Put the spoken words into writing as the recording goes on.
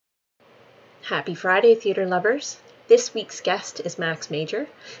Happy Friday, theater lovers. This week's guest is Max Major.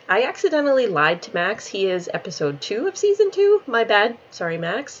 I accidentally lied to Max. He is episode 2 of season 2. My bad. Sorry,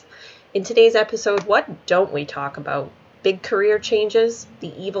 Max. In today's episode, what don't we talk about? Big career changes,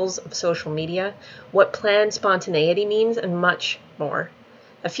 the evils of social media, what planned spontaneity means, and much more.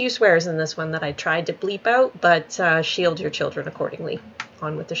 A few swears in this one that I tried to bleep out, but shield your children accordingly.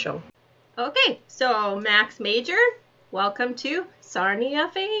 On with the show. Okay, so Max Major, welcome to Sarnia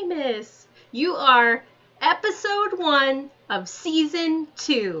Famous. You are episode 1 of season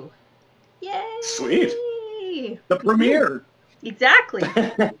 2. Yay! Sweet. The premiere. Exactly.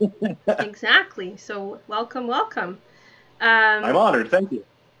 Exactly. So welcome. I'm honored. Thank you.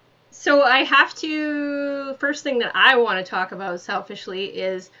 So I have to, first thing that I want to talk about selfishly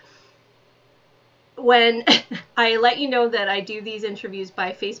is when I let you know that I do these interviews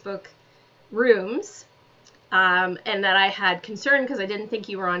by Facebook rooms. And that I had concern because I didn't think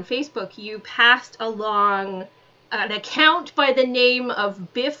you were on Facebook. You passed along an account by the name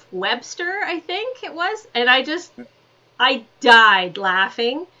of Biff Webster, I think it was. And I died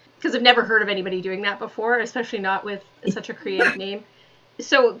laughing because I've never heard of anybody doing that before, especially not with such a creative name.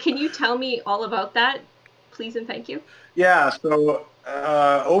 So can you tell me all about that, please and thank you? Yeah, so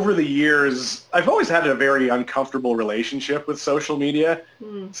over the years, I've always had a very uncomfortable relationship with social media.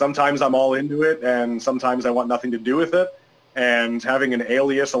 Sometimes I'm all into it, and sometimes I want nothing to do with it. And having an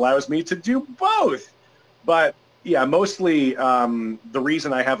alias allows me to do both. But yeah, mostly the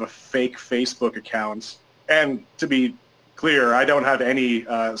reason I have a fake Facebook account, and to be clear, I don't have any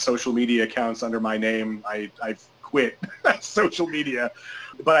social media accounts under my name. I've quit social media.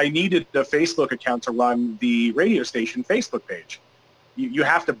 But I needed a Facebook account to run the radio station Facebook page. You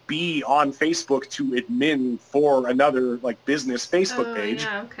have to be on Facebook to admin for another business Facebook page.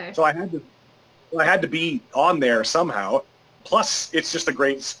 Yeah, okay. So I had to be on there somehow. Plus, it's just a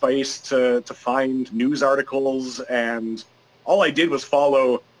great space to find news articles, and all I did was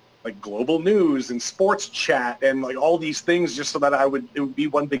follow global news and sports chat and all these things just so that it would be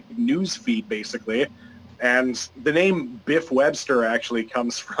one big news feed basically. And the name Biff Webster actually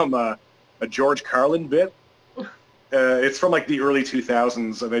comes from a George Carlin bit. It's from the early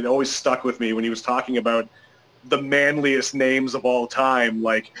 2000s, and it always stuck with me when he was talking about the manliest names of all time,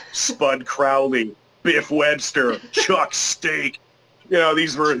 like Spud Crowley, Biff Webster, Chuck Steak. You know,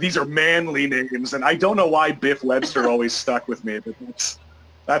 these are manly names, and I don't know why Biff Webster always stuck with me, but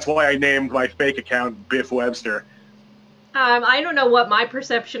that's why I named my fake account Biff Webster. I don't know what my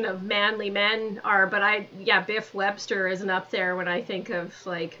perception of manly men are, but Biff Webster isn't up there when I think of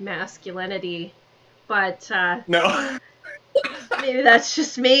masculinity. But no, maybe that's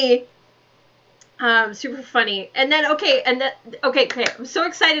just me. Super funny. And then okay, I'm so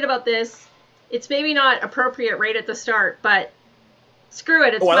excited about this. It's maybe not appropriate right at the start, but screw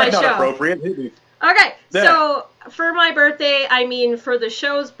it, it's my show. Not appropriate. Okay, yeah. So for my birthday, for the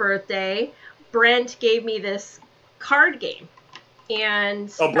show's birthday, Brent gave me this card game. And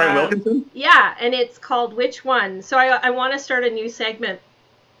Brent Wilkinson? Yeah, and it's called Which One? So I want to start a new segment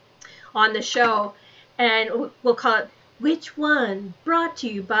on the show, and we'll call it Which One? Brought to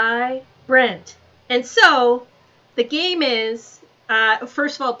you by Brent. And so the game is,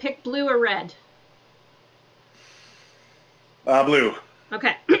 first of all, pick blue or red. Blue.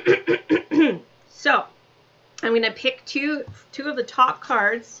 Okay. So I'm going to pick two of the top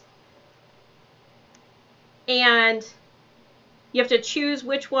cards, and you have to choose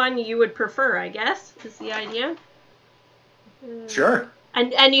which one you would prefer, I guess, is the idea. Sure.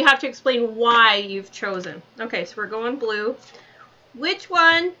 And you have to explain why you've chosen. Okay, so we're going blue. Which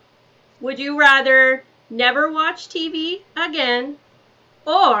one would you rather never watch TV again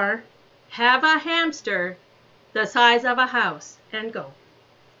or have a hamster the size of a house? And go.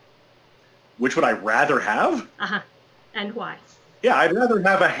 Which would I rather have? Uh-huh. And why? Yeah, I'd rather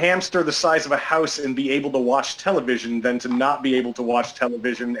have a hamster the size of a house and be able to watch television than to not be able to watch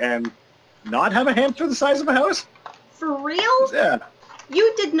television and not have a hamster the size of a house. For real? Yeah.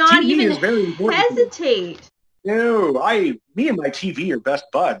 You did not TV even is very important. hesitate. No, me and my TV are best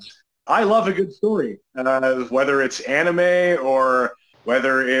buds. I love a good story, whether it's anime or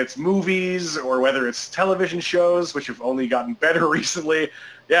whether it's movies or whether it's television shows, which have only gotten better recently.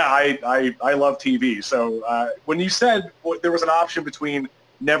 Yeah, I love TV. So when you said there was an option between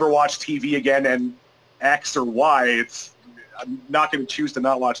never watch TV again and X or Y, I'm not going to choose to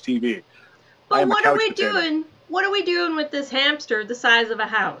not watch TV. But what are we doing? What are we doing with this hamster the size of a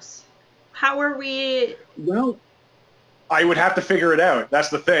house? How are we... Well, I would have to figure it out. That's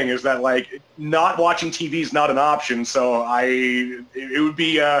the thing, is that not watching TV is not an option. So it would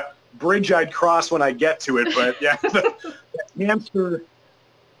be a bridge I'd cross when I get to it. But yeah, the hamster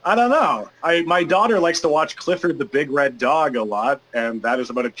I don't know. My daughter likes to watch Clifford the Big Red Dog a lot, and that is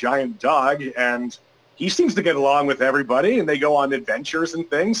about a giant dog, and he seems to get along with everybody, and they go on adventures and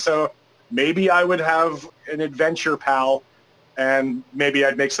things. So maybe I would have an adventure pal, and maybe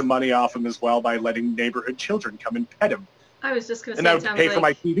I'd make some money off him as well by letting neighborhood children come and pet him, I was just gonna and say, that it would sounds pay for my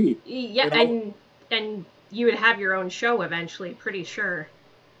like TV. yeah, You know? and you would have your own show eventually, pretty sure,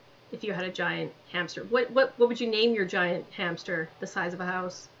 if you had a giant hamster. What would you name your giant hamster the size of a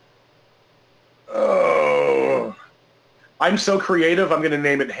house? Oh, I'm so creative. I'm going to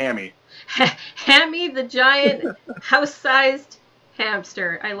name it Hammy. Hammy the giant house-sized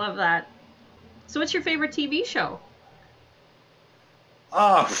hamster. I love that. So, what's your favorite TV show?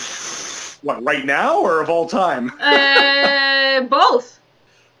 Ah, what, right now or of all time? Both.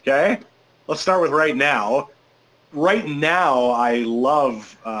 Okay, let's start with right now. Right now, I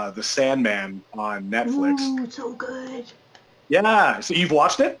love The Sandman on Netflix. Ooh, so good. Yeah, so you've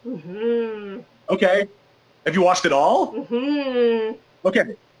watched it? Mm-hmm. Okay. Have you watched it all? Mm-hmm.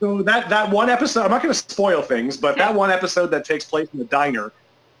 Okay. So that one episode, I'm not going to spoil things, but Okay. that one episode that takes place in the diner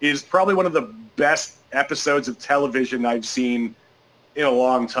is probably one of the best episodes of television I've seen in a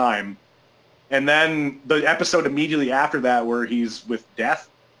long time. And then the episode immediately after that where he's with Death,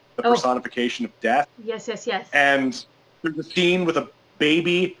 the Oh. personification of Death. Yes, yes, yes. And there's a scene with a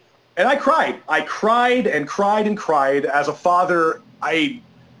baby, and I cried. I cried and cried and cried. As a father,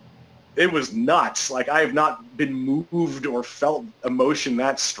 it was nuts. Like, I have not been moved or felt emotion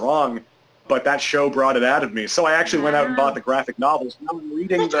that strong, but that show brought it out of me. So I actually went out and bought the graphic novels. Now I'm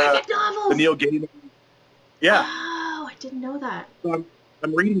reading the graphic the novels. Neil Gaiman. Yeah, Oh, I didn't know that. so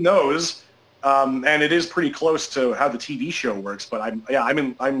I'm reading those, and it is pretty close to how the TV show works. But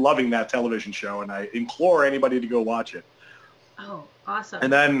I'm loving that television show, and I implore anybody to go watch it. Oh, awesome.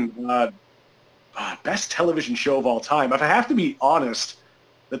 And then best television show of all time. If I have to be honest,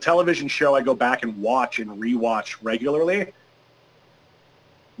 the television show I go back and watch and rewatch regularly.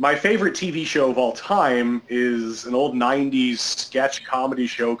 My favorite TV show of all time is an old 90s sketch comedy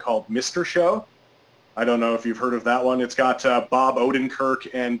show called Mr. Show. I don't know if you've heard of that one. It's got Bob Odenkirk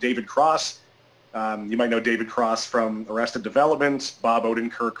and David Cross. You might know David Cross from Arrested Development, Bob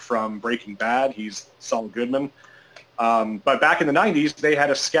Odenkirk from Breaking Bad. He's Saul Goodman. But back in the 90s, they had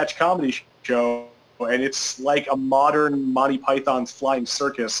a sketch comedy show, and it's like a modern Monty Python's Flying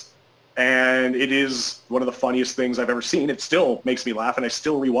Circus, and it is one of the funniest things I've ever seen. It still makes me laugh, and I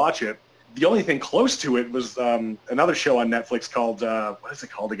still rewatch it. The only thing close to it was another show on Netflix called, what is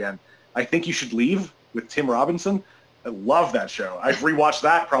it called again? I Think You Should Leave with Tim Robinson. I love that show. I've rewatched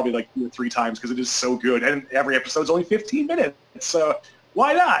that probably like 2 or 3 times because it is so good, and every episode's only 15 minutes, so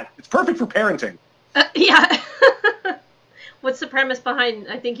why not? It's perfect for parenting. Yeah. What's the premise behind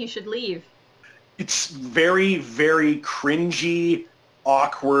I Think You Should Leave? It's very, very cringy,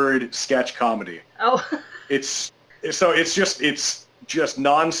 awkward sketch comedy. Oh. It's just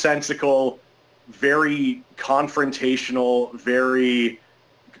nonsensical, very confrontational, very,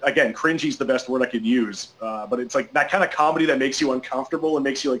 again, cringy's the best word I could use. But it's like that kind of comedy that makes you uncomfortable and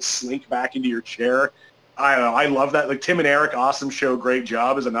makes you like slink back into your chair. I don't know. I love that. Like Tim and Eric, awesome show, great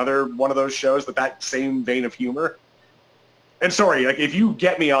job is another one of those shows with that same vein of humor. And sorry, like if you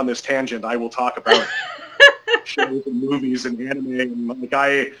get me on this tangent, I will talk about shows and movies and anime. And like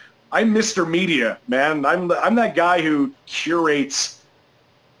I'm Mr. Media, man. I'm that guy who curates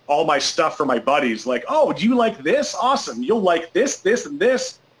all my stuff for my buddies. Like, oh, do you like this? Awesome. You'll like this, this, and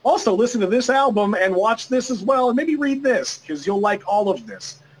this. Also, listen to this album and watch this as well, and maybe read this because you'll like all of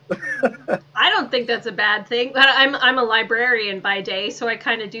this. I don't think that's a bad thing. But I'm a librarian by day, so I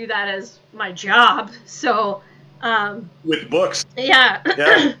kind of do that as my job. So, With books. yeah.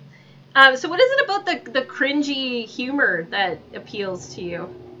 Yeah. So what is it about the cringy humor that appeals to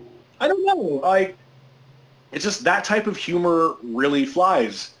you? I don't know. It's just that type of humor really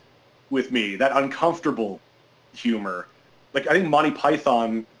flies with me. That uncomfortable humor. Like I think Monty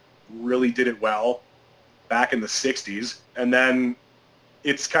Python really did it well back in the 60s, and then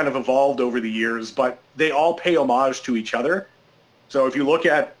it's kind of evolved over the years, but they all pay homage to each other. So if you look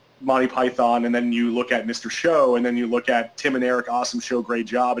at Monty Python, and then you look at Mr. Show, and then you look at Tim and Eric, awesome show, great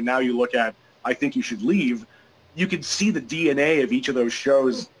job, and now you look at I Think You Should Leave, you can see the DNA of each of those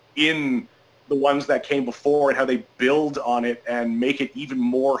shows in the ones that came before and how they build on it and make it even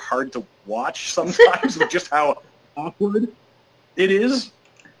more hard to watch sometimes with just how awkward it is.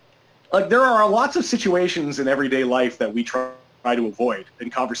 Like there are lots of situations in everyday life that we try to avoid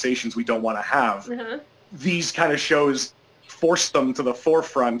and conversations we don't want to have. Uh-huh. These kind of shows force them to the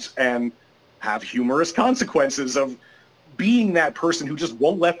forefront and have humorous consequences of being that person who just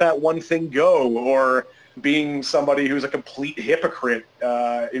won't let that one thing go, or being somebody who's a complete hypocrite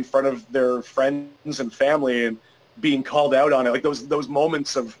in front of their friends and family and being called out on it. Like those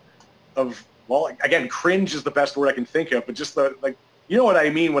moments of well, again, cringe is the best word I can think of, but just you know what I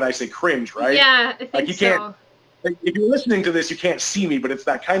mean when I say cringe, right? Yeah, I think like you so. Can't, like, if you're listening to this, you can't see me, but it's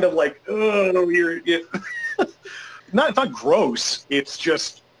that kind of like, oh, it's not gross. It's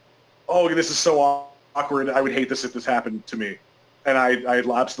just, oh, this is so awkward. I would hate this if this happened to me. And I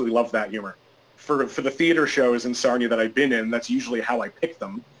absolutely love that humor. For the theater shows in Sarnia that I've been in, that's usually how I pick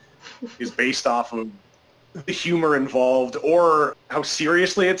them, is based off of the humor involved or how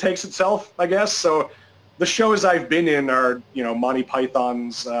seriously it takes itself, I guess. So the shows I've been in are, Monty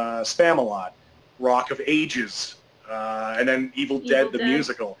Python's Spamalot, Rock of Ages, and then Evil Dead, the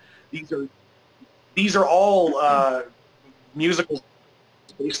musical. These are all musicals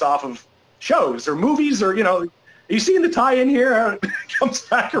based off of shows or movies, or you seeing the tie-in here? It comes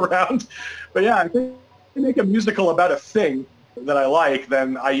back around. But yeah, if they make a musical about a thing that I like,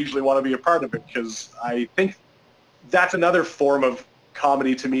 then I usually want to be a part of it, because I think that's another form of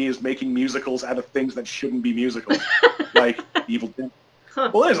comedy to me, is making musicals out of things that shouldn't be musicals, like Evil Dead. Huh.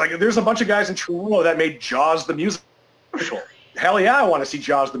 Well, there's a bunch of guys in Toronto that made Jaws the musical. Hell yeah, I want to see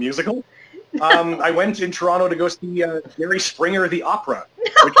Jaws the musical. I went in Toronto to go see Jerry Springer the Opera,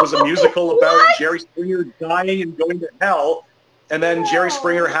 which was a musical about Jerry Springer dying and going to hell, and then Jerry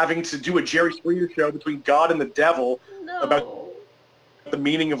Springer having to do a Jerry Springer show between God and the devil about the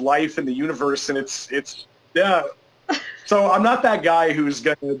meaning of life and the universe, and it's yeah. So I'm not that guy who's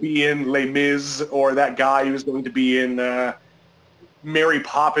going to be in Les Mis, or that guy who's going to be in Mary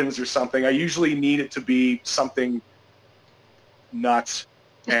Poppins or something. I usually need it to be something nuts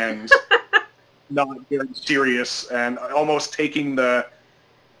and not very serious, and almost taking the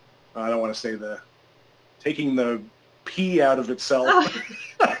pee out of itself.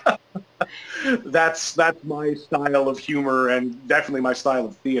 That's my style of humor, and definitely my style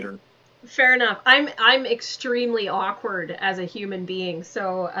of theater. Fair enough. I'm extremely awkward as a human being,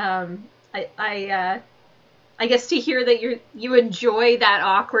 so I guess to hear that you enjoy that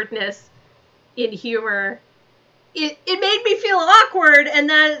awkwardness in humor, it made me feel awkward,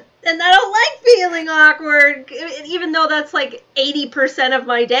 and I don't like feeling awkward, even though that's like 80% of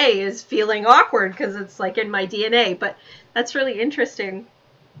my day is feeling awkward, because it's like in my DNA. But that's really interesting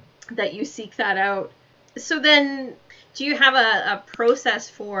that you seek that out. So then, do you have a process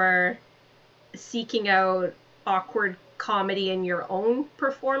for seeking out awkward comedy in your own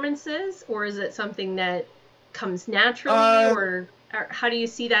performances, or is it something that comes naturally, or how do you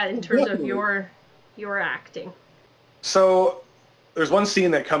see that in terms of your acting? So there's one scene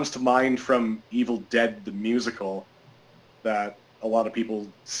that comes to mind from Evil Dead the musical that a lot of people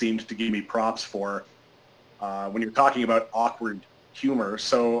seemed to give me props for when you're talking about awkward humor.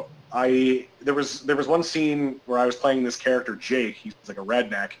 So there was one scene where I was playing this character Jake. He's like a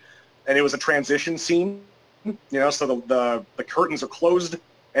redneck, and it was a transition scene. So the curtains are closed,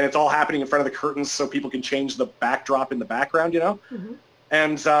 and it's all happening in front of the curtains, so people can change the backdrop in the background. Mm-hmm.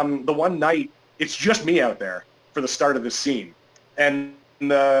 And the one night, it's just me out there for the start of this scene, and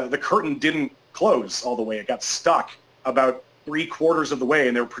the curtain didn't close all the way. It got stuck about 3/4 of the way,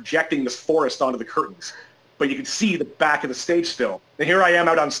 and they were projecting this forest onto the curtains, but you could see the back of the stage still. And here I am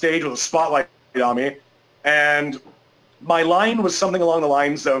out on stage with a spotlight on me, and my line was something along the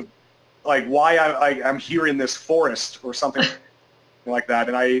lines of, like, why I'm here in this forest, or something like that.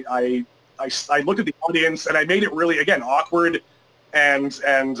 And I looked at the audience, and I made it really, again, awkward, and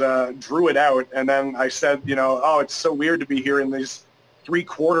drew it out. And then I said, oh, it's so weird to be here in these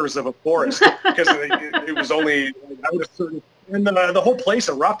 3/4 of a forest, because it was only out a certain, and the whole place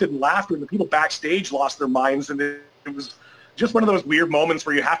erupted in laughter, and the people backstage lost their minds, and it was just one of those weird moments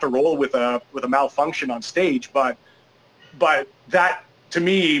where you have to roll with a malfunction on stage. But that, to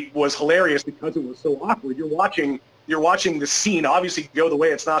me, was hilarious because it was so awkward. You're watching the scene obviously go the way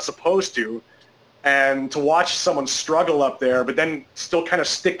it's not supposed to, and to watch someone struggle up there, but then still kind of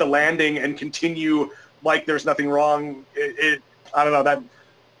stick the landing and continue like there's nothing wrong. I don't know,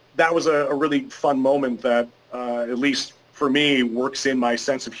 that was a really fun moment that, at least for me, works in my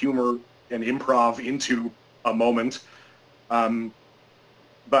sense of humor and improv into a moment.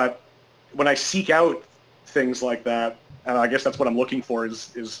 But when I seek out things like that, and I guess that's what I'm looking for,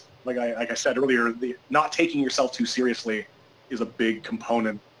 is like I said earlier, the not taking yourself too seriously is a big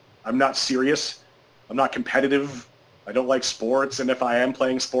component. I'm not serious. I'm not competitive. I don't like sports, and if I am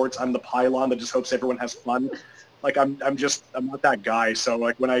playing sports, I'm the pylon that just hopes everyone has fun. Like I'm not that guy. So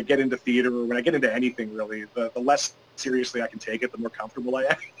like when I get into theater, or when I get into anything really, the less seriously I can take it, the more comfortable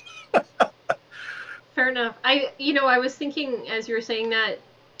I am. Fair enough. I was thinking as you were saying that,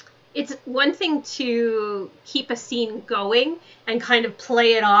 it's one thing to keep a scene going and kind of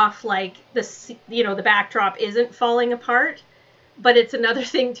play it off like the backdrop isn't falling apart, but it's another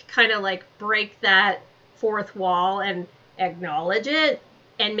thing to kind of like break that fourth wall and acknowledge it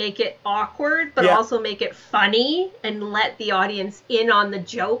and make it awkward, but Yeah. also make it funny and let the audience in on the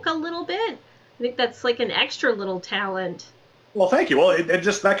joke a little bit. I think that's like an extra little talent. Well, thank you. Well, it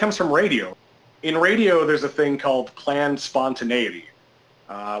just, that comes from radio. In radio, there's a thing called planned spontaneity,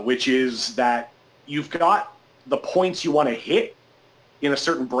 which is that you've got the points you want to hit in a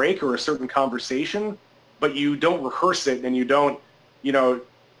certain break or a certain conversation, but you don't rehearse it and you don't,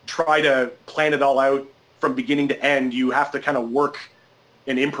 try to plan it all out from beginning to end. You have to kind of work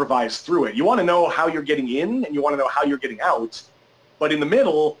and improvise through it. You want to know how you're getting in and you want to know how you're getting out, but in the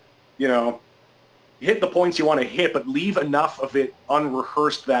middle, hit the points you want to hit, but leave enough of it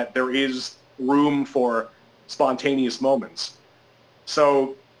unrehearsed that there is room for spontaneous moments.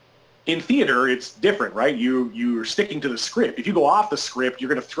 So in theater, it's different, right? You're sticking to the script. If you go off the script, you're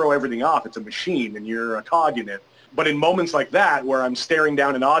going to throw everything off. It's a machine and you're a cog in it. But in moments like that, where I'm staring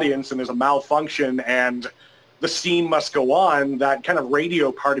down an audience and there's a malfunction and the scene must go on, that kind of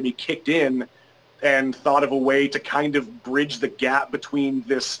radio part of me kicked in and thought of a way to kind of bridge the gap between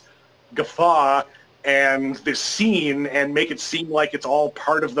this guffaw and this scene and make it seem like it's all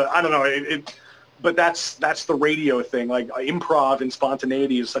part of the, I don't know, but that's the radio thing. Like improv and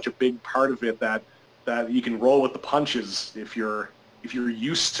spontaneity is such a big part of it that you can roll with the punches if you're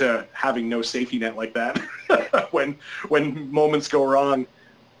used to having no safety net like that when moments go wrong.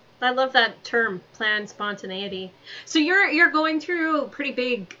 I love that term, planned spontaneity. So you're going through a pretty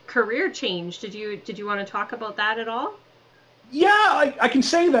big career change. Did you want to talk about that at all? Yeah, I can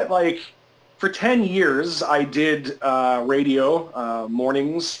say that, like, for 10 years I did radio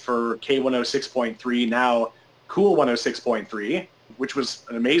mornings for K106.3, now Cool 106.3, which was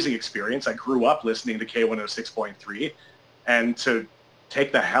an amazing experience. I grew up listening to K106.3, and to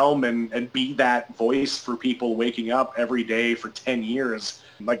take the helm and be that voice for people waking up every day for 10 years,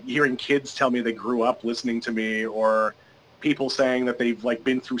 like hearing kids tell me they grew up listening to me, or people saying that they've like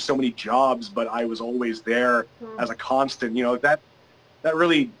been through so many jobs, but I was always there as a constant, that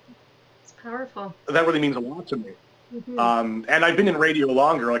really, it's powerful. That really means a lot to me. Mm-hmm. And I've been in radio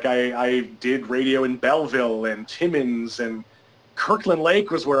longer. Like I did radio in Belleville and Timmins, and Kirkland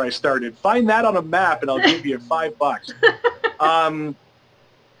Lake was where I started. Find that on a map and I'll give you $5.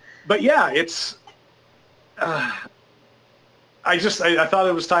 But yeah, it's, I thought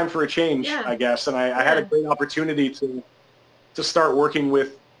it was time for a change, Yeah. I guess. And I had a great opportunity to start working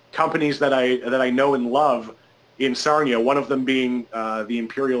with companies that I know and love in Sarnia, one of them being the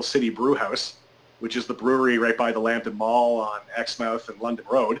Imperial City Brewhouse, which is the brewery right by the Lambton Mall on Exmouth and London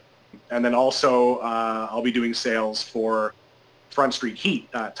Road. And then also I'll be doing sales for Front Street Heat,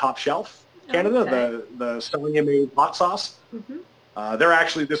 Top Shelf Canada, Okay. the Sarnia-made hot sauce. Mm-hmm. They're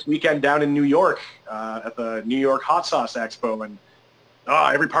actually this weekend down in New York at the New York Hot Sauce Expo, and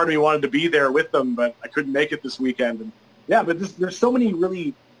every part of me wanted to be there with them, but I couldn't make it this weekend. And yeah, but there's so many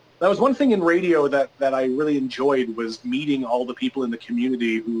really. That was one thing in radio that I really enjoyed, was meeting all the people in the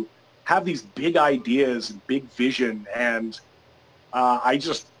community who have these big ideas and big vision, and I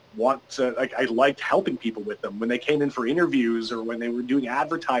just want to, like, I liked helping people with them when they came in for interviews or when they were doing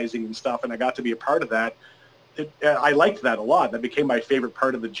advertising and stuff, and I got to be a part of that. I liked that a lot. That became my favorite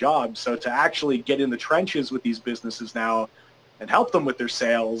part of the job. So to actually get in the trenches with these businesses now and help them with their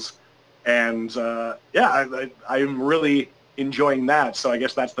sales, and I'm really enjoying that. So I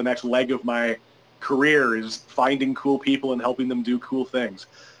guess that's the next leg of my career, is finding cool people and helping them do cool things.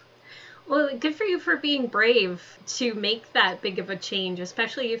 Well, good for you for being brave to make that big of a change,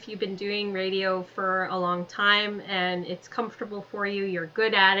 especially if you've been doing radio for a long time and it's comfortable for you, you're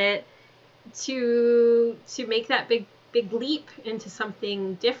good at it. To make that big leap into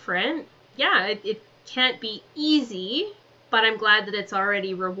something different, it can't be easy, but I'm glad that it's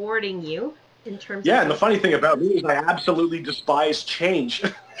already rewarding you in terms of... Yeah, and the funny thing about me is I absolutely despise change.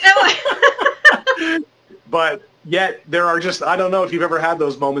 But yet there are just, I don't know if you've ever had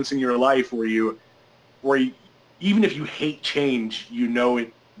those moments in your life where you even if you hate change,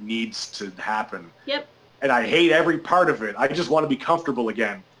 it needs to happen. Yep. And I hate every part of it. I just want to be comfortable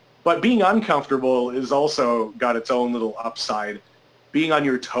again. But being uncomfortable is also got its own little upside. Being on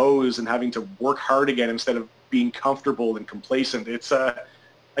your toes and having to work hard again instead of being comfortable and complacent. It's I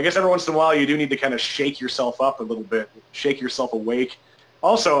guess every once in a while you do need to kind of shake yourself up a little bit, shake yourself awake.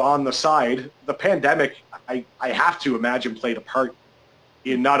 Also, on the side, the pandemic, I have to imagine, played a part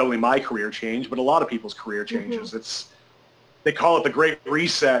in not only my career change, but a lot of people's career changes. Mm-hmm. They call it the Great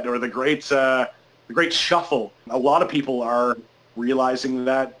Reset or the Great Shuffle. A lot of people are realizing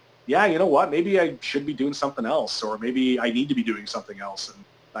that yeah, you know what, maybe I should be doing something else, or maybe I need to be doing something else. And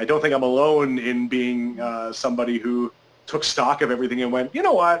I don't think I'm alone in being somebody who took stock of everything and went, you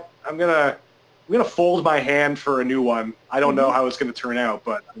know what, I'm gonna fold my hand for a new one. I don't know how it's gonna turn out,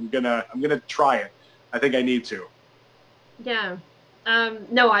 but I'm gonna try it. I think I need to. Yeah.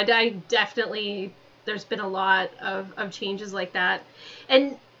 No, I definitely, there's been a lot of changes like that.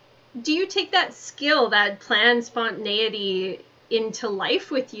 And do you take that skill, that planned spontaneity, into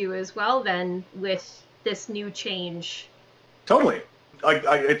life with you as well then, with this new change? Totally.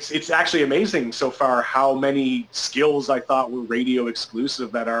 It's actually amazing so far how many skills I thought were radio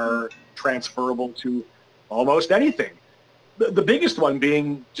exclusive that are transferable to almost anything. The biggest one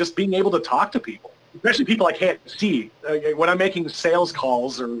being just being able to talk to people, especially people I can't see. When I'm making sales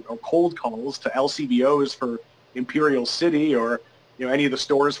calls or cold calls to LCBOs for Imperial City or any of the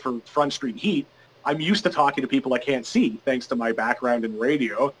stores for Front Street Heat, I'm used to talking to people I can't see thanks to my background in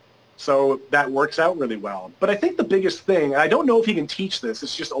radio. So that works out really well. But I think the biggest thing, and I don't know if you can teach this,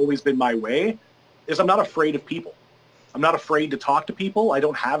 it's just always been my way, is I'm not afraid of people. I'm not afraid to talk to people. I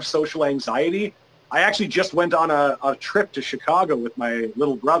don't have social anxiety. I actually just went on a trip to Chicago with my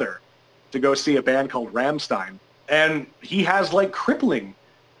little brother to go see a band called Rammstein. And he has like crippling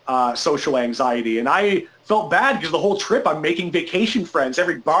social anxiety. And I felt bad because the whole trip I'm making vacation friends.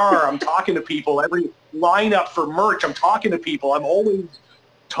 Every bar I'm talking to people. Every lineup for merch I'm talking to people. I'm always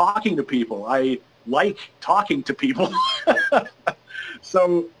talking to people. I like talking to people.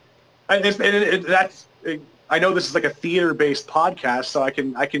 So that's, I know this is like a theater-based podcast, so I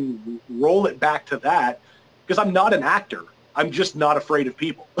can roll it back to that because I'm not an actor. I'm just not afraid of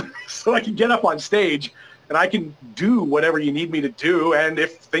people. So I can get up on stage and I can do whatever you need me to do. And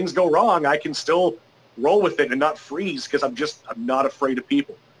if things go wrong, I can still roll with it and not freeze because I'm not afraid of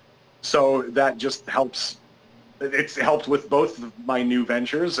people. So that just helps. It's helped with both of my new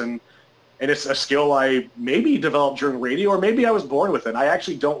ventures, and it's a skill I maybe developed during radio, or maybe I was born with it. I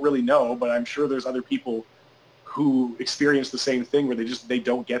actually don't really know, but I'm sure there's other people who experience the same thing where they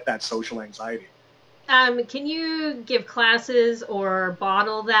don't get that social anxiety. Can you give classes or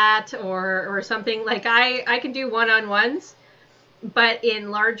bottle that or something? Like I can do one-on-ones, but in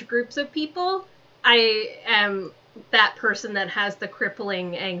large groups of people, I am that person that has the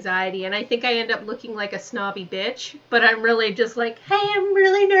crippling anxiety, and I think I end up looking like a snobby bitch, but I'm really just like, hey, I'm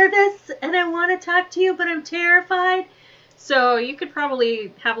really nervous and I want to talk to you, but I'm terrified. So you could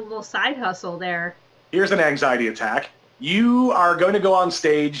probably have a little side hustle there. Here's an anxiety attack. You are going to go on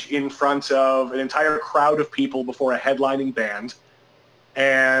stage in front of an entire crowd of people before a headlining band,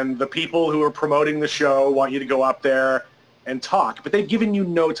 and the people who are promoting the show want you to go up there and talk, but they've given you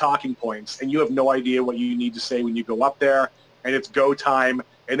no talking points, and you have no idea what you need to say when you go up there, and it's go time,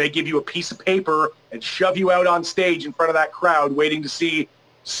 and they give you a piece of paper and shove you out on stage in front of that crowd waiting to see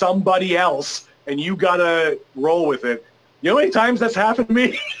somebody else, and you gotta roll with it. You know how many times that's happened to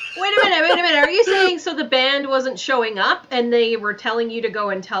me? Wait a minute. Are you saying so the band wasn't showing up and they were telling you to go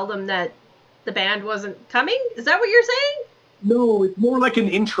and tell them that the band wasn't coming? Is that what you're saying? No, it's more like an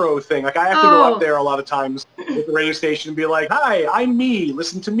intro thing. Like I have to go up there a lot of times with the radio station and be like, hi, I'm me.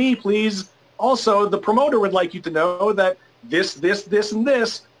 Listen to me, please. Also, the promoter would like you to know that this, and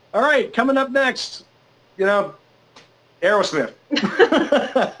this. All right, coming up next, Aerosmith.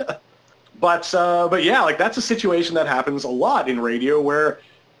 But yeah, like that's a situation that happens a lot in radio where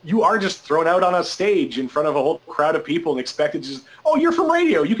you are just thrown out on a stage in front of a whole crowd of people and expected to just, oh, you're from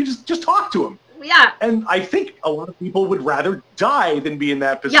radio. You can just talk to them. Yeah. And I think a lot of people would rather die than be in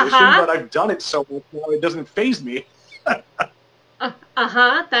that position, but I've done it so much now it doesn't faze me.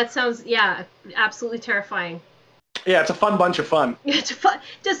 That sounds, absolutely terrifying. Yeah, it's a fun bunch of fun. It's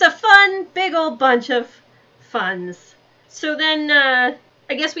just a fun, big old bunch of funs. So then,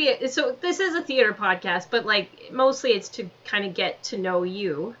 I guess so this is a theater podcast, but like mostly it's to kind of get to know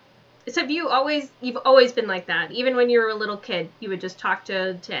you. So you've always been like that? Even when you were a little kid, you would just talk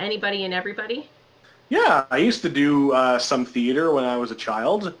to anybody and everybody? Yeah, I used to do some theater when I was a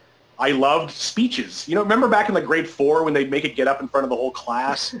child. I loved speeches. Remember back in like grade 4 when they'd make it get up in front of the whole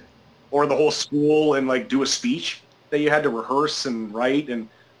class or the whole school and like do a speech that you had to rehearse and write, and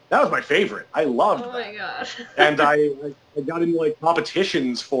that was my favorite. I loved that. Oh my gosh. And I got into like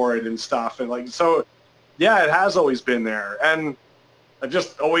competitions for it and stuff, and like so yeah, it has always been there. And I've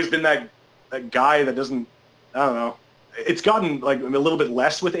just always been that guy that doesn't, I don't know. It's gotten like a little bit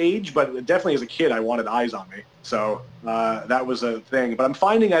less with age, but definitely as a kid, I wanted eyes on me. So that was a thing. But I'm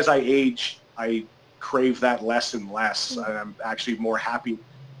finding as I age, I crave that less and less. And I'm actually more happy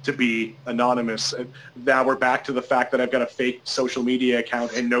to be anonymous. And now we're back to the fact that I've got a fake social media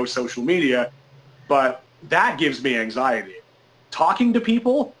account and no social media, but that gives me anxiety. Talking to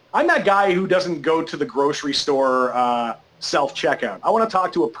people, I'm that guy who doesn't go to the grocery store self-checkout. I want to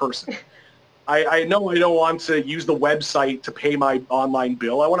talk to a person. I know I don't want to use the website to pay my online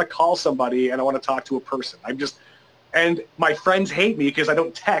bill. I want to call somebody and I want to talk to a person. And my friends hate me because I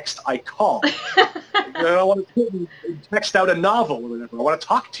don't text, I call. I don't want to text out a novel or whatever. I want to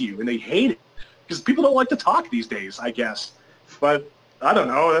talk to you, and they hate it because people don't like to talk these days, I guess. But I don't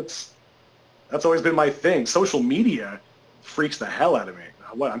know. That's always been my thing. Social media freaks the hell out of me.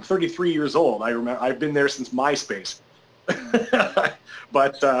 I'm 33 years old. I've been there since MySpace.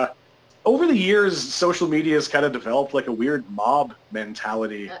 But over the years, social media has kind of developed like a weird mob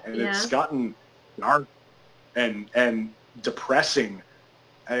mentality, and it's gotten dark and depressing.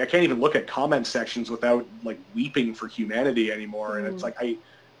 I can't even look at comment sections without like weeping for humanity anymore. And it's like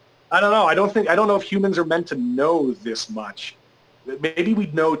I don't know. I don't know if humans are meant to know this much. Maybe we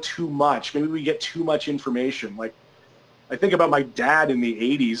know too much. Maybe we get too much information. Like I think about my dad in the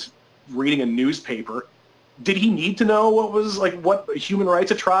 80s reading a newspaper. Did he need to know what human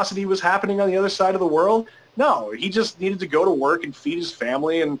rights atrocity was happening on the other side of the world? No, he just needed to go to work and feed his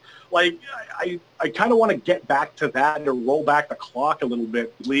family. And like, I kind of want to get back to that or roll back the clock a little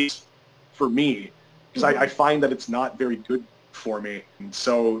bit, at least for me, because I find that it's not very good for me. And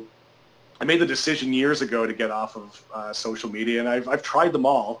so I made the decision years ago to get off of social media, and I've tried them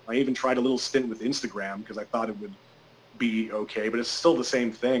all. I even tried a little stint with Instagram because I thought it would be okay, but it's still the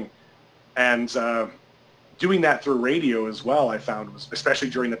same thing. And doing that through radio as well, I found was, especially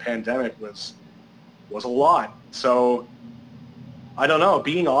during the pandemic, was a lot. So I don't know,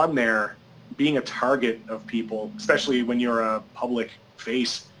 being on there, being a target of people, especially when you're a public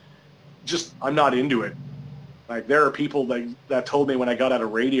face, I'm not into it. Like there are people that told me when I got out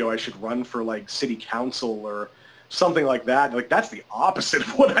of radio I should run for like city council or something like that. Like that's the opposite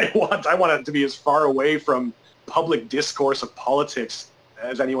of what I want. I want it to be as far away from public discourse of politics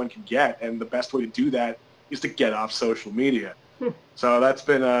as anyone can get, and the best way to do that is to get off social media. So that's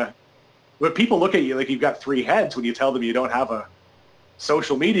been when people look at you like you've got three heads when you tell them you don't have a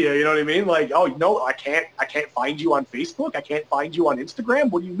social media, you know what I mean? Like, oh no, I can't find you on Facebook, I can't find you on Instagram.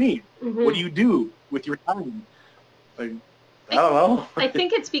 What do you mean? What do you do with your time? Like, I don't know. I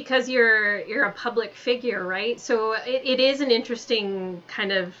think it's because you're a public figure, right? So it is an interesting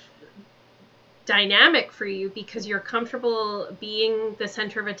kind of dynamic for you because you're comfortable being the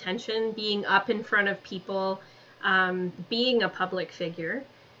center of attention, being up in front of people, being a public figure.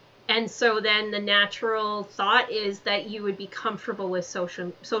 And so then the natural thought is that you would be comfortable with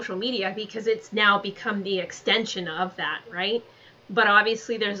social media because it's now become the extension of that, right? But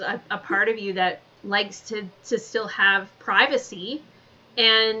obviously there's a part of you that likes to still have privacy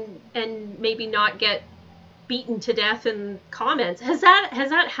and maybe not get beaten to death in comments. Has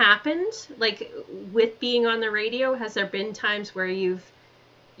that happened? Like with being on the radio, has there been times where you've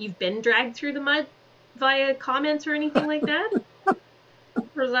been dragged through the mud via comments or anything like that?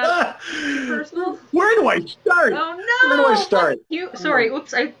 Or is that too personal? Where do I start? Oh no! Where do I start? Sorry,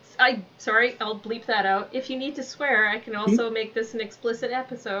 oops, sorry, I'll bleep that out. If you need to swear, I can also make this an explicit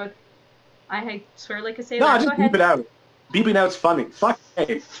episode. I swear like a sailor. No, just beep it out. Beeping out's funny. Fuck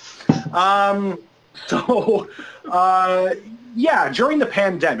hey. So, yeah, during the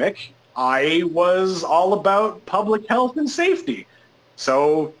pandemic, I was all about public health and safety.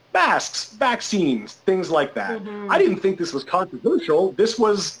 So masks, vaccines, things like that. I didn't think this was controversial. This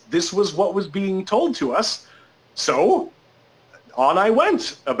was what was being told to us. So on I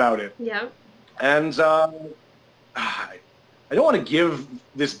went about it. Yeah. And I don't want to give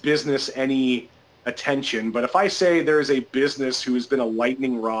this business any attention, but if I say there's a business who has been a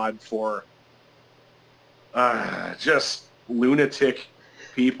lightning rod for just lunatic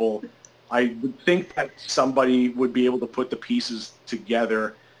people, I would think that somebody would be able to put the pieces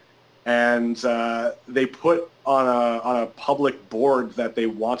together. And they put on a public board that they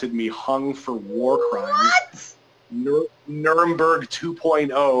wanted me hung for war crimes. What? Nuremberg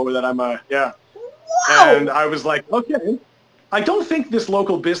 2.0. That I'm yeah. Whoa! And I was like, okay, I don't think this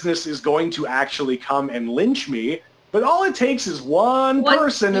local business is going to actually come and lynch me. But all it takes is one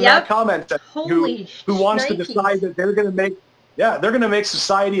person in that comment section who wants to decide that they're going to make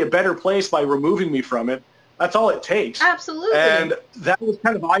society a better place by removing me from it. That's all it takes. Absolutely. And that was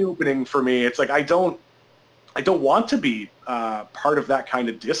kind of eye-opening for me. It's like I don't want to be part of that kind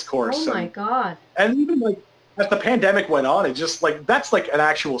of discourse. Oh my God. And even like as the pandemic went on, it just like that's like an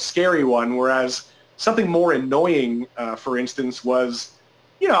actual scary one. Whereas something more annoying, for instance, was,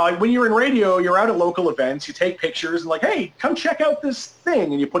 you know, like when you're in radio, you're out at local events, you take pictures and like, hey, come check out this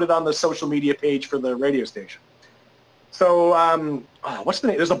thing, and you put it on the social media page for the radio station. So what's the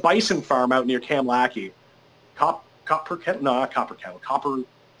name? There's a bison farm out near Kamlaki. Copper Kettle.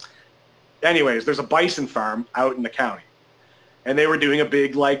 anyways, there's a bison farm out in the county. And they were doing a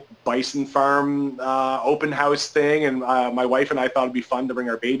big, like, bison farm open house thing. And my wife and I thought it'd be fun to bring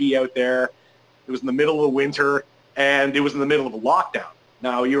our baby out there. It was in the middle of the winter, and it was in the middle of a lockdown.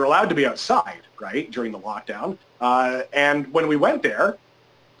 Now, you're allowed to be outside, right, during the lockdown. And when we went there,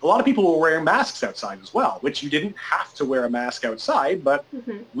 a lot of people were wearing masks outside as well, which you didn't have to wear a mask outside, but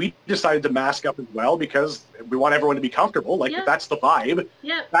we decided to mask up as well because we want everyone to be comfortable. Like, if that's the vibe,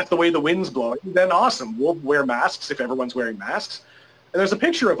 that's the way the wind's blowing, then awesome. We'll wear masks if everyone's wearing masks. And there's a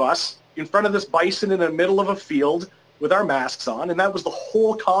picture of us in front of this bison in the middle of a field with our masks on, and that was the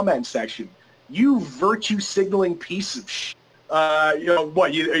whole comment section. You virtue signaling piece of shit. You know,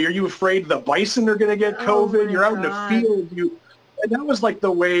 what, are you afraid the bison are going to get COVID? You're out in the field. And that was like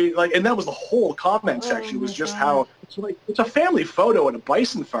the way, like, and that was the whole comment section. It was just how it's like, it's a family photo at a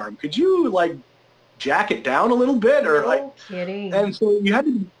bison farm. Could you, like, jack it down a little bit, or kidding. And so you had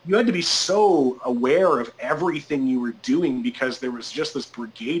to be so aware of everything you were doing, because there was just this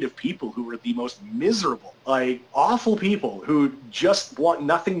brigade of people who were the most miserable, like, awful people who just want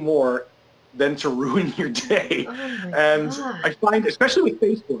nothing more than to ruin your day. And I find, especially with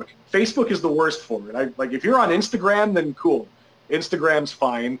Facebook is the worst for it. Like, if you're on Instagram, then cool. Instagram's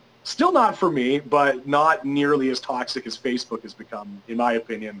fine. Still not for me, but not nearly as toxic as Facebook has become, in my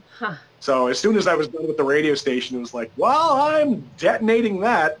opinion. So as soon as I was done with the radio station, it was like, well, I'm detonating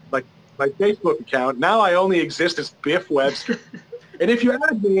that, like, my Facebook account. Now I only exist as Biff Webster. And if you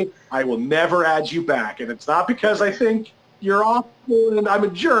add me, I will never add you back. And it's not because I think you're awful and I'm a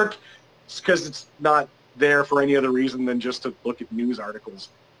jerk. It's because it's not there for any other reason than just to look at news articles.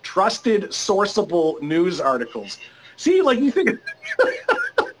 Trusted, sourceable news articles. See, like, you think,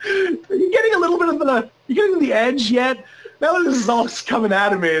 are you getting a little bit of you getting the edge yet? Now that this is all coming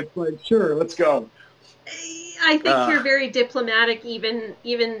out of me, it's like, sure, let's go. I think you're very diplomatic, even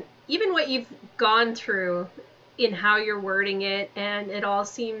what you've gone through in how you're wording it, and it all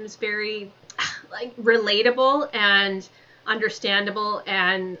seems very, like, relatable and understandable.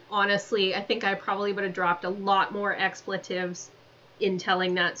 And honestly, I think I probably would have dropped a lot more expletives in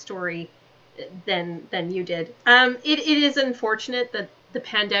telling that story than you did. It is unfortunate that the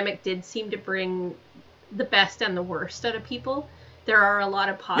pandemic did seem to bring the best and the worst out of people. There are a lot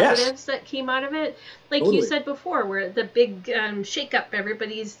of positives that came out of it. Like you said before, where the big shake-up,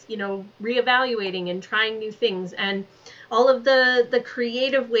 everybody's, reevaluating and trying new things, and all of the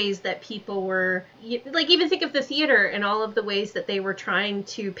creative ways that people were, like, even think of the theater and all of the ways that they were trying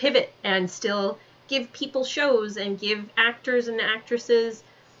to pivot and still give people shows and give actors and actresses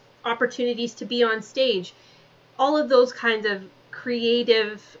opportunities to be on stage. All of those kinds of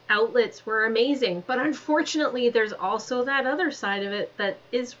creative outlets were amazing, but unfortunately there's also that other side of it that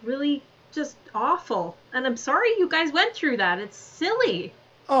is really just awful, and I'm sorry you guys went through that. It's silly.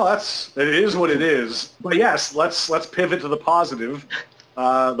 Oh, it is what it is. But yes, let's pivot to the positive.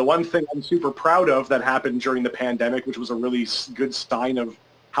 The one thing I'm super proud of that happened during the pandemic, which was a really good sign of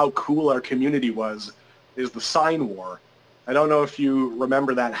how cool our community was, is the sign war. I don't know if you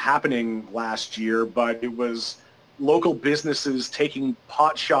remember that happening last year, but it was local businesses taking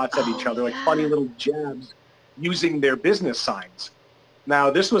pot shots at each other, like funny little jabs, using their business signs. Now,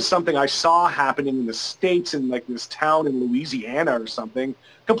 this was something I saw happening in the States in, like, this town in Louisiana or something,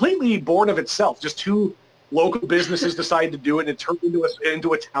 completely born of itself. Just two local businesses decided to do it, and it turned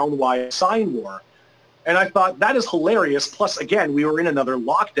into a town-wide sign war. And I thought, that is hilarious. Plus, again, we were in another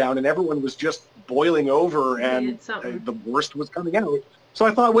lockdown, and everyone was just boiling over, and the worst was coming out. So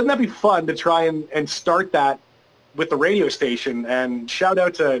I thought, wouldn't that be fun to try and start that with the radio station? And shout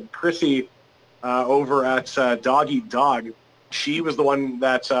out to Chrissy over at Dog Eat Dog. She was the one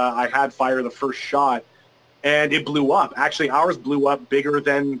that I had fire the first shot, and it blew up. Actually, ours blew up bigger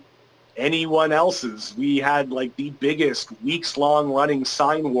than anyone else's. We had, like, the biggest weeks-long running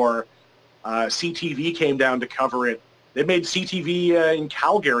sign war. CTV came down to cover it. They made CTV in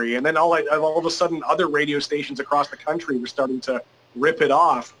Calgary, and then all of a sudden other radio stations across the country were starting to rip it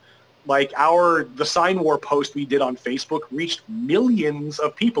off. Like, the sign war post we did on Facebook reached millions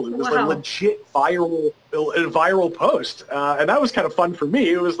of people. It was a legit viral post. And that was kind of fun for me.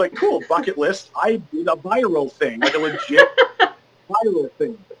 It was like, cool, bucket list. I did a viral thing, like a legit viral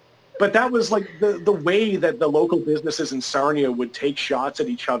thing. But that was like the way that the local businesses in Sarnia would take shots at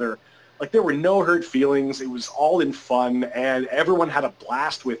each other. Like, there were no hurt feelings. It was all in fun, and everyone had a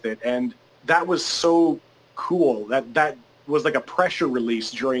blast with it. And that was so cool. That was like a pressure release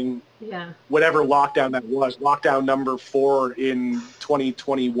during whatever lockdown that was, lockdown number 4 in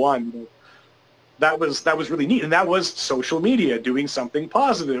 2021. That was really neat. And that was social media doing something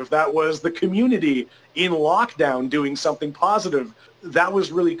positive. That was the community in lockdown doing something positive. That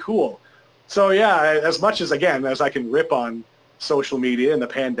was really cool. So yeah, as much as, again, as I can rip on social media and the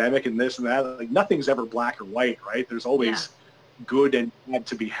pandemic and this and that, like nothing's ever black or white, right? There's always good and bad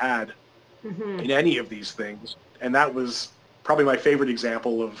to be had Mm-hmm. in any of these things. And that was probably my favorite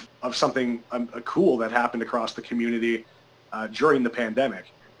example of something cool that happened across the community during the pandemic.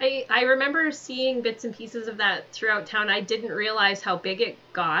 I remember seeing bits and pieces of that throughout town. I didn't realize how big it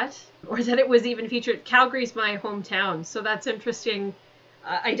got or that it was even featured. Calgary's my hometown, so that's interesting.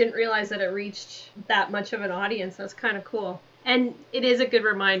 I didn't realize that it reached that much of an audience. That's kind of cool. And it is a good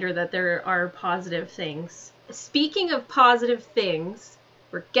reminder that there are positive things. Speaking of positive things,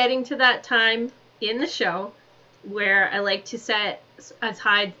 we're getting to that time in the show where I like to set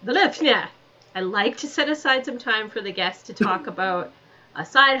aside some time for the guests to talk about a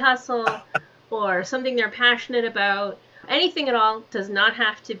side hustle or something they're passionate about. Anything at all, does not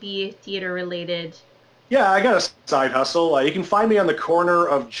have to be theater related. Yeah, I got a side hustle. You can find me on the corner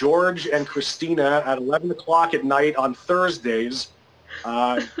of George and Christina at 11 o'clock at night on Thursdays.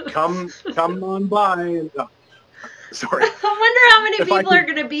 Come on by. And, sorry. I wonder how many people are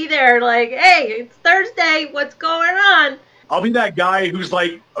going to be there like, hey, it's Thursday, what's going on? I'll be that guy who's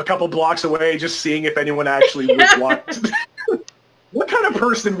like a couple blocks away just seeing if anyone actually would want to. What kind of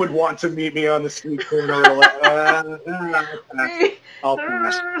person would want to meet me on the street corner? I'll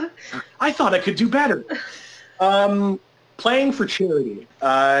pass. I thought I could do better. Playing for charity.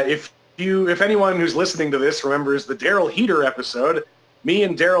 If anyone who's listening to this remembers the Daryl Heater episode, me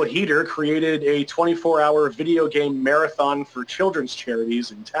and Daryl Heater created a 24-hour video game marathon for children's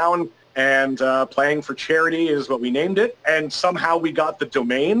charities in town. And Playing for Charity is what we named it. And somehow we got the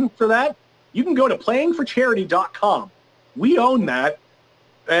domain for that. You can go to playingforcharity.com. We own that,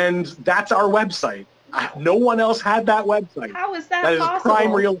 and that's our website. No one else had that website. How is that possible? That is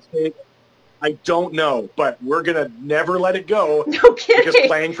prime real estate. I don't know, but we're going to never let it go. No kidding. Because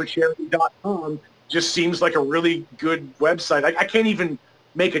playingforcharity.com just seems like a really good website. I can't even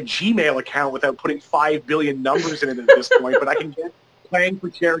make a Gmail account without putting 5 billion numbers in it at this point, but I can get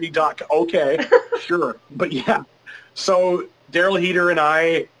playingforcharity.com. Okay, sure. But yeah, so Daryl Heater and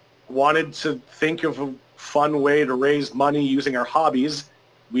I wanted to think of a fun way to raise money using our hobbies.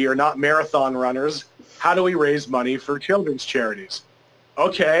 We are not marathon runners. How do we raise money for children's charities?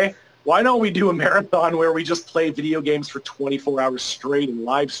 Okay, why don't we do a marathon where we just play video games for 24 hours straight and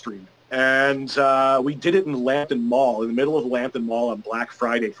live stream? And we did it in Lambton Mall, in the middle of Lambton Mall on Black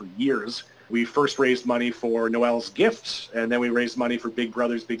Friday for years. We first raised money for Noelle's Gifts, and then we raised money for Big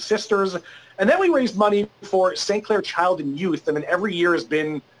Brothers Big Sisters, and then we raised money for St. Clair Child and Youth, and then every year has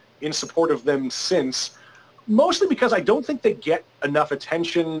been in support of them since. Mostly because I don't think they get enough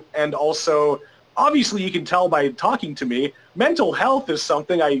attention, and also, obviously you can tell by talking to me, mental health is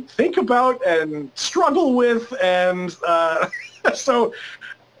something I think about and struggle with, and so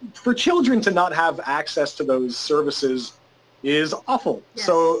for children to not have access to those services is awful. Yes.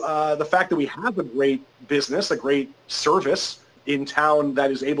 So the fact that we have a great business, a great service in town that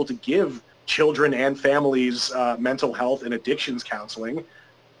is able to give children and families mental health and addictions counseling,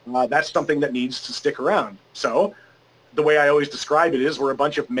 that's something that needs to stick around. So the way I always describe it is we're a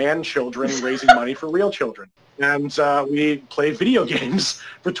bunch of man children raising money for real children. And we play video games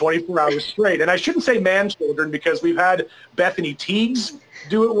for 24 hours straight. And I shouldn't say man children because we've had Bethany Teagues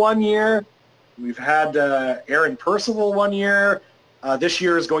do it one year. We've had Aaron Percival one year. This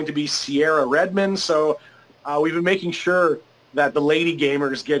year is going to be Sierra Redmond. So we've been making sure that the lady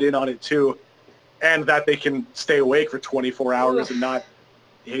gamers get in on it too, and that they can stay awake for 24 hours and not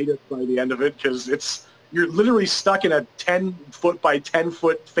hate us by the end of it, because you're literally stuck in a 10-foot by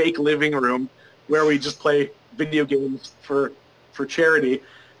 10-foot fake living room where we just play video games for charity.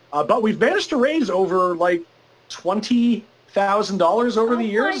 But we've managed to raise over like $20,000 over the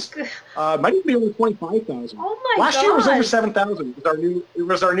years. Might even be over 25,000. Oh my Last year was over 7,000. It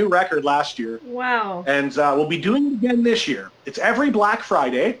was our new record last year. Wow. And we'll be doing it again this year. It's every Black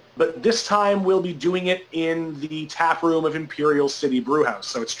Friday, but this time we'll be doing it in the tap room of Imperial City Brewhouse.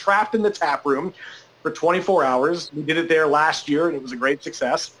 So it's trapped in the tap room for 24 hours. We did it there last year, and it was a great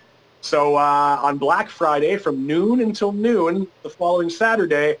success. So on Black Friday from noon until noon the following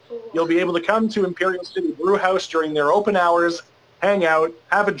Saturday, you'll be able to come to Imperial City Brewhouse during their open hours, hang out,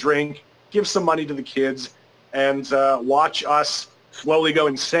 have a drink, give some money to the kids, and watch us slowly go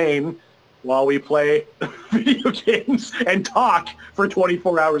insane while we play video games and talk for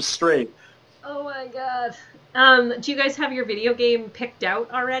 24 hours straight. Oh my god. Do you guys have your video game picked out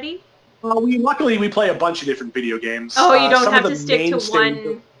already? Luckily we play a bunch of different video games. Oh, you don't have to stick to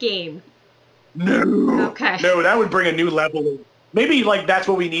one game. No. Okay. No, that would bring a new level. Maybe like that's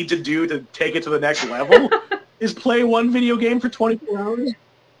what we need to do to take it to the next level is play one video game for 24 hours.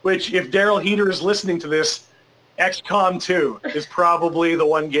 which if Daryl Heater is listening to this, XCOM 2 is probably the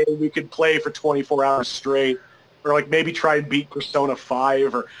one game we could play for 24 hours straight, or like maybe try and beat Persona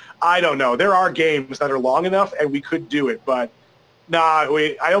 5, or I don't know. There are games that are long enough, and we could do it, but nah,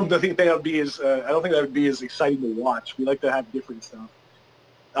 I don't think that would be as exciting to watch. We like to have different stuff.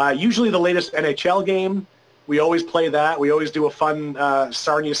 Usually the latest NHL game, we always play that. We always do a fun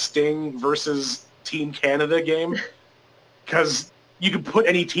Sarnia Sting versus Team Canada game, because you can put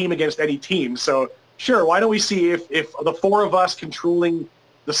any team against any team. So sure, why don't we see if the four of us controlling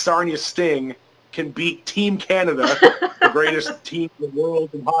the Sarnia Sting can beat Team Canada, the greatest team in the world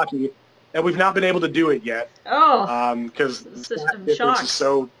in hockey, and we've not been able to do it yet. Oh, because the I'm difference shocked.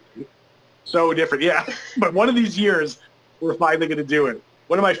 is so different. Yeah, but one of these years we're finally going to do it.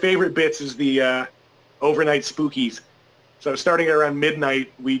 One of my favorite bits is the overnight spookies. So starting at around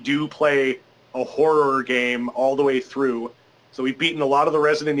midnight, we do play a horror game all the way through. So we've beaten a lot of the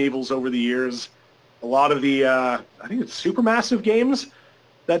Resident Evils over the years, a lot of the, I think it's Supermassive games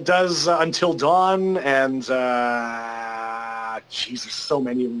that does Until Dawn, and, jeez, there's so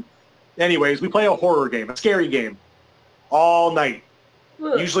many of them. Anyways, we play a horror game, a scary game, all night,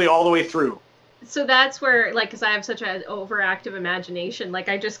 Ugh. usually all the way through. So that's where, like, because I have such an overactive imagination, like,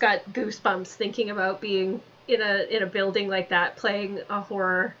 I just got goosebumps thinking about being in a building like that, playing a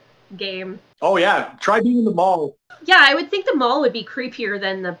horror game. Oh, yeah. Try being in the mall. Yeah, I would think the mall would be creepier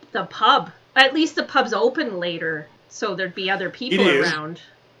than the pub. At least the pub's open later, so there'd be other people around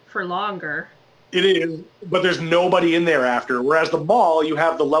for longer. It is, but there's nobody in there after. Whereas the mall, you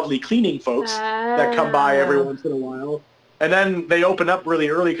have the lovely cleaning folks that come by every once in a while. And then they open up really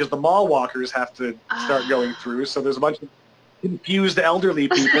early because the mall walkers have to start going through. So there's a bunch of confused elderly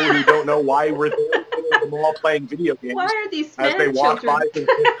people who don't know why we're there in the mall playing video games. Why are these as they walk by for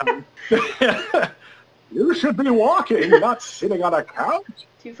the first time. You should be walking, not sitting on a couch.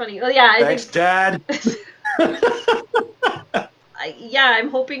 Too funny. Oh yeah. Thanks, Dad. Yeah, I'm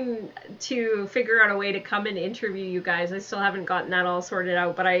hoping to figure out a way to come and interview you guys. I still haven't gotten that all sorted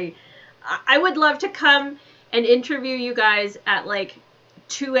out, but I would love to come and interview you guys at like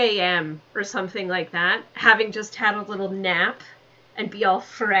 2 a.m. or something like that, having just had a little nap and be all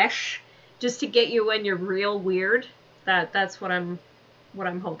fresh, just to get you when you're real weird. That's what I'm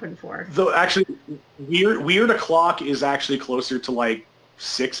hoping for. Though actually, weird o'clock is actually closer to like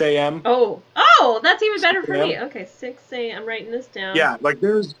 6 a.m. Oh, that's even better for me. Okay, 6 a.m. I'm writing this down. Yeah, like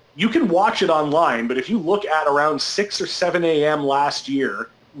you can watch it online, but if you look at around 6 or 7 a.m. last year,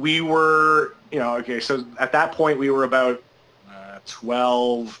 we were, okay, so at that point we were about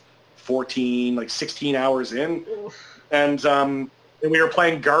 12, 14, like 16 hours in. Oof. And we were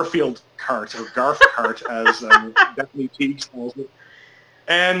playing Garfield Kart, or Garf Kart, as Bethany Teagues calls it.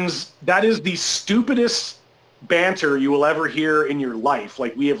 And that is the stupidest banter you will ever hear in your life.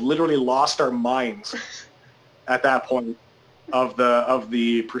 Like, we have literally lost our minds at that point of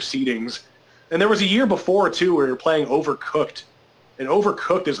the proceedings. And there was a year before, too, where we were playing Overcooked. And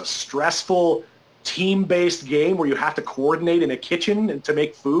Overcooked is a stressful, team-based game where you have to coordinate in a kitchen to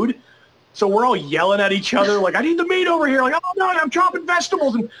make food. So we're all yelling at each other, like, I need the meat over here. Like, oh, no, I'm chopping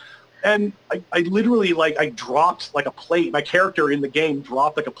vegetables. And I literally, I dropped, like, a plate. My character in the game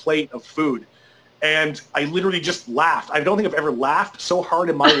dropped, like, a plate of food. And I literally just laughed. I don't think I've ever laughed so hard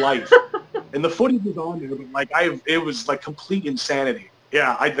in my life. And the footage is on there, but, it was, complete insanity.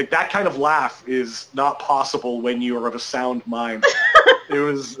 Yeah, that kind of laugh is not possible when you are of a sound mind.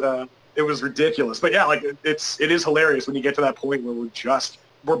 It was ridiculous. But, yeah, it is hilarious when you get to that point where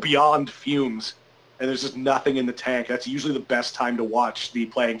we're beyond fumes. And there's just nothing in the tank. That's usually the best time to watch the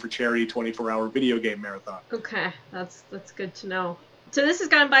Playing for Charity 24-hour video game marathon. Okay, that's good to know. So this has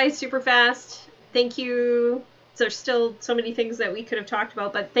gone by super fast. Thank you. There's still so many things that we could have talked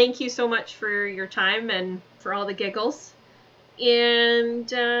about, but thank you so much for your time and for all the giggles.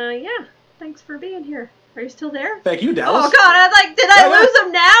 And yeah, thanks for being here. Are you still there? Thank you, Dallas. Oh God, did I lose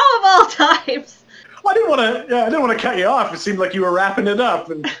him now of all times? Well, I didn't want to cut you off. It seemed like you were wrapping it up.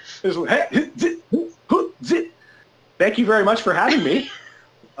 And thank you very much for having me.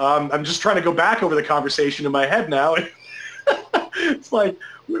 I'm just trying to go back over the conversation in my head now. It's like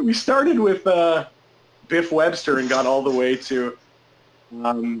we started with Biff Webster and got all the way to,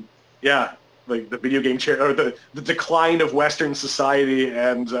 the video game chair, or the decline of Western society.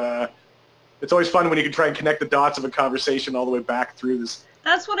 And it's always fun when you can try and connect the dots of a conversation all the way back through this.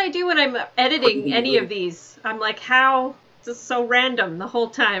 That's what I do when I'm editing any of these. I'm like, how? It's just so random the whole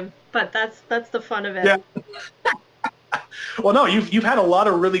time. But that's the fun of it. Yeah. Well, no, you've had a lot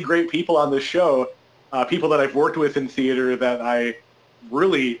of really great people on this show, people that I've worked with in theater that I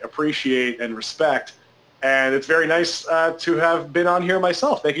really appreciate and respect. And it's very nice to have been on here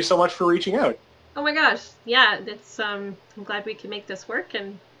myself. Thank you so much for reaching out. Oh my gosh, yeah, it's I'm glad we can make this work,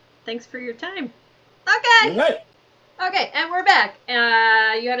 and thanks for your time. Okay. All right. Okay, and we're back.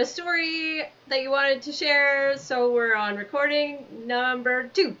 You had a story that you wanted to share, so we're on recording number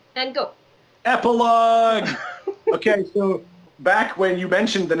 2, and go. Epilogue! Okay, so back when you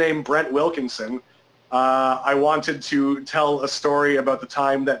mentioned the name Brent Wilkinson, I wanted to tell a story about the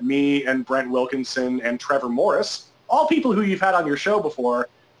time that me and Brent Wilkinson and Trevor Morris, all people who you've had on your show before,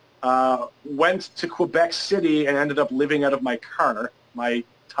 went to Quebec City and ended up living out of my car, my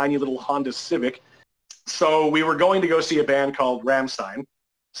tiny little Honda Civic. So we were going to go see a band called Rammstein.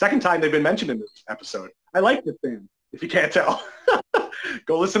 Second time they've been mentioned in this episode. I like this band, if you can't tell.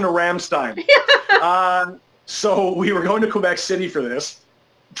 Go listen to Rammstein. So we were going to Quebec City for this.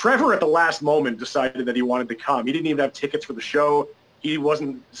 Trevor, at the last moment, decided that he wanted to come. He didn't even have tickets for the show. He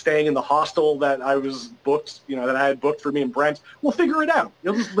wasn't staying in the hostel that I was booked, that I had booked for me and Brent. We'll figure it out.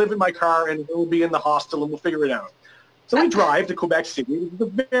 He'll just live in my car and he'll be in the hostel and we'll figure it out. So we drive to Quebec City. It's a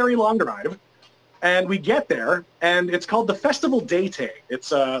very long drive. And we get there, and it's called the Festival d'été.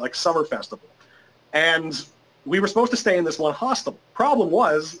 It's like summer festival. And we were supposed to stay in this one hostel. Problem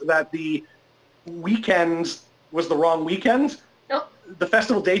was that the weekend was the wrong weekend. Oh. The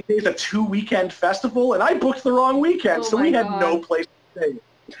Festival d'été is a 2-weekend festival, and I booked the wrong weekend, so we had no place to stay.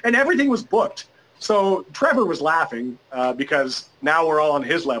 And everything was booked. So Trevor was laughing because now we're all on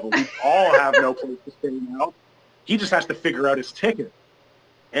his level. We all have no place to stay now. He just has to figure out his ticket.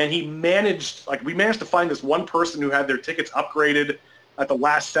 And we managed to find this one person who had their tickets upgraded at the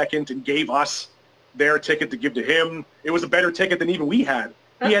last second and gave us their ticket to give to him. It was a better ticket than even we had.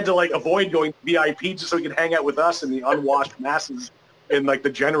 He had to avoid going VIP just so he could hang out with us and the unwashed masses in the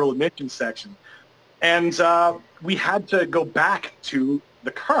general admission section. And we had to go back to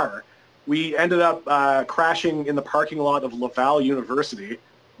the car. We ended up crashing in the parking lot of Laval University,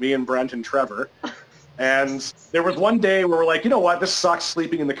 me and Brent and Trevor. And there was one day where we're like, you know what, this sucks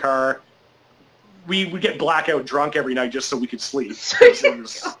sleeping in the car. We would get blackout drunk every night just so we could sleep. It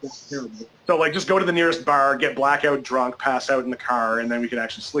was terrible. So just go to the nearest bar, get blackout drunk, pass out in the car, and then we could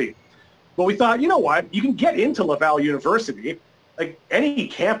actually sleep. But we thought, you know what, you can get into Laval University. Any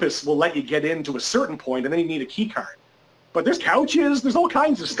campus will let you get in to a certain point, and then you need a key card. But there's couches, there's all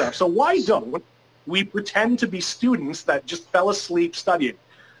kinds of stuff. So why don't we pretend to be students that just fell asleep studying?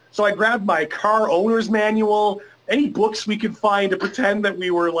 So I grabbed my car owner's manual, any books we could find to pretend that we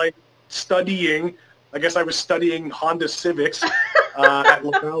were studying. I guess I was studying Honda Civics at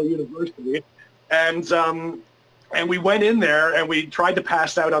Laval University. And we went in there and we tried to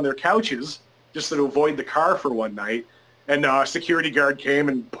pass out on their couches just to avoid the car for one night. And a security guard came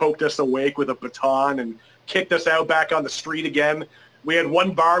and poked us awake with a baton and kicked us out back on the street again. We had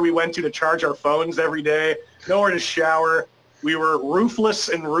one bar we went to charge our phones every day, nowhere to shower. We were roofless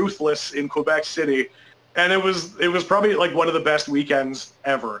and ruthless in Quebec City, and it was probably one of the best weekends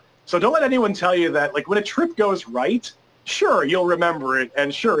ever. So don't let anyone tell you that when a trip goes right, sure, you'll remember it,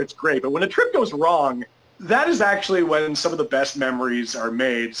 and sure, it's great. But when a trip goes wrong, that is actually when some of the best memories are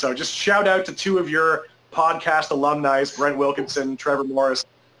made. So just shout out to 2 of your podcast alumni, Brent Wilkinson, Trevor Morris.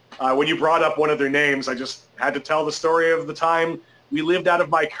 When you brought up one of their names, I just had to tell the story of the time we lived out of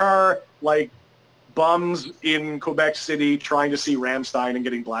my car bums in Quebec City trying to see Rammstein and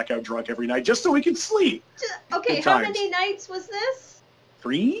getting blackout drunk every night just so we could sleep. Okay, how many nights was this?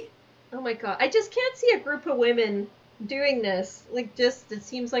 3? Oh my god, I just can't see a group of women doing this. It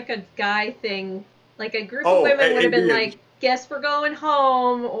seems like a guy thing. A group of women would have been guess we're going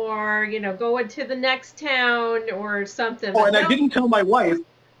home, or, going to the next town or something. Oh, and I didn't tell my wife.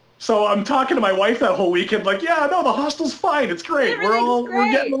 So I'm talking to my wife that whole weekend yeah, no, the hostel's fine. It's great.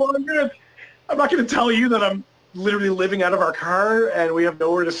 We're getting along good. I'm not going to tell you that I'm literally living out of our car and we have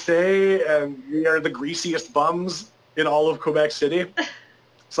nowhere to stay and we are the greasiest bums in all of Quebec City.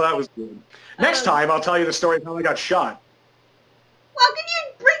 So that was good. Next time, I'll tell you the story of how I got shot. Well,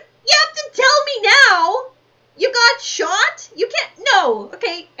 you have to tell me now. You got shot? You can't. No.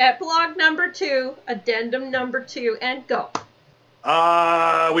 Okay. Epilogue number 2, addendum number 2, and go.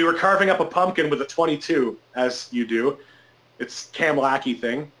 We were carving up a pumpkin with a 22, as you do. It's Cam Lackey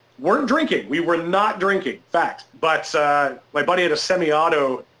thing. Weren't drinking. We were not drinking. Fact. But my buddy had a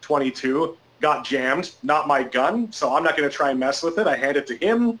semi-auto 22, got jammed. Not my gun, so I'm not going to try and mess with it. I hand it to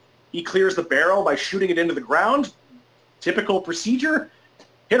him. He clears the barrel by shooting it into the ground. Typical procedure.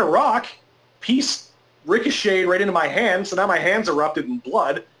 Hit a rock. Piece ricocheted right into my hand, so now my hand's erupted in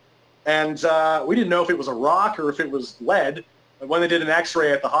blood. And we didn't know if it was a rock or if it was lead. But when they did an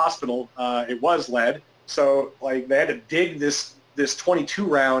x-ray at the hospital, it was lead. So they had to dig this 22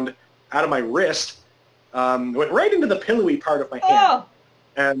 round out of my wrist went right into the pillowy part of my hand. Oh,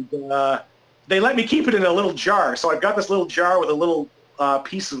 And they let me keep it in a little jar. So I've got this little jar with a little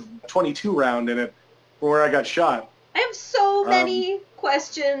piece of 22 round in it from where I got shot. I have so many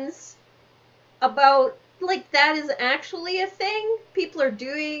questions about, like, that is actually a thing? People are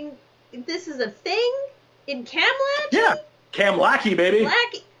doing, this is a thing in Camlachi? Yeah, Cam Lackey, baby.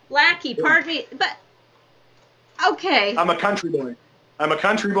 Lackey, pardon me, but, okay. I'm a country boy.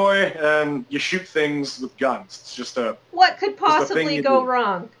 And you shoot things with guns. It's just a... What could thing possibly you go do.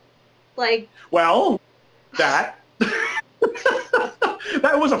 wrong? Like, Well, that.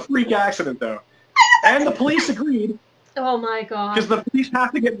 That was a freak accident, though. And the police agreed, oh my god. because the police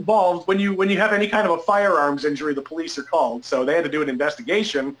have to get involved when you have any kind of a firearms injury. The police are called, so they had to do an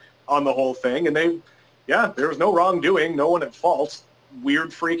investigation on the whole thing, and there was no wrongdoing, no one at fault.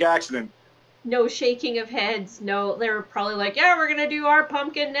 Weird freak accident. No shaking of heads. No, they were probably like, yeah, we're going to do our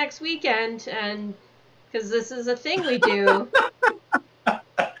pumpkin next weekend, and because this is a thing we do.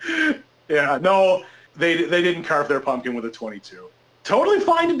 Yeah, no, they didn't carve their pumpkin with a 22. Totally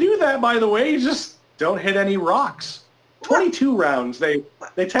fine to do that, by the way. You just don't hit any rocks. 22 rounds, they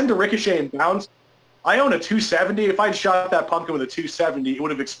tend to ricochet and bounce. I own a 270. If I'd shot that pumpkin with a 270, it would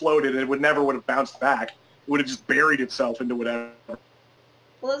have exploded and it never would have bounced back. It would have just buried itself into whatever.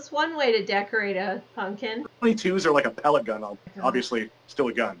 Well, it's one way to decorate a pumpkin. 22s are like a pellet gun, obviously still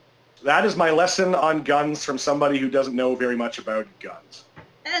a gun. That is my lesson on guns from somebody who doesn't know very much about guns.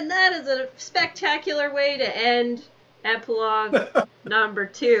 And that is a spectacular way to end epilogue number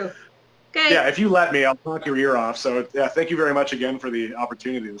 2. Okay. Yeah, if you let me, I'll talk your ear off. So, yeah, thank you very much again for the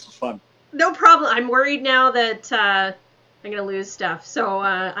opportunity. This was fun. No problem. I'm worried now that I'm going to lose stuff. So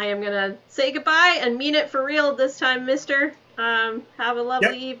I am going to say goodbye and mean it for real this time, mister. Have a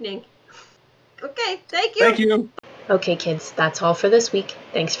lovely evening. Okay, thank you. Thank you. Okay, kids, that's all for this week.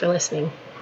 Thanks for listening.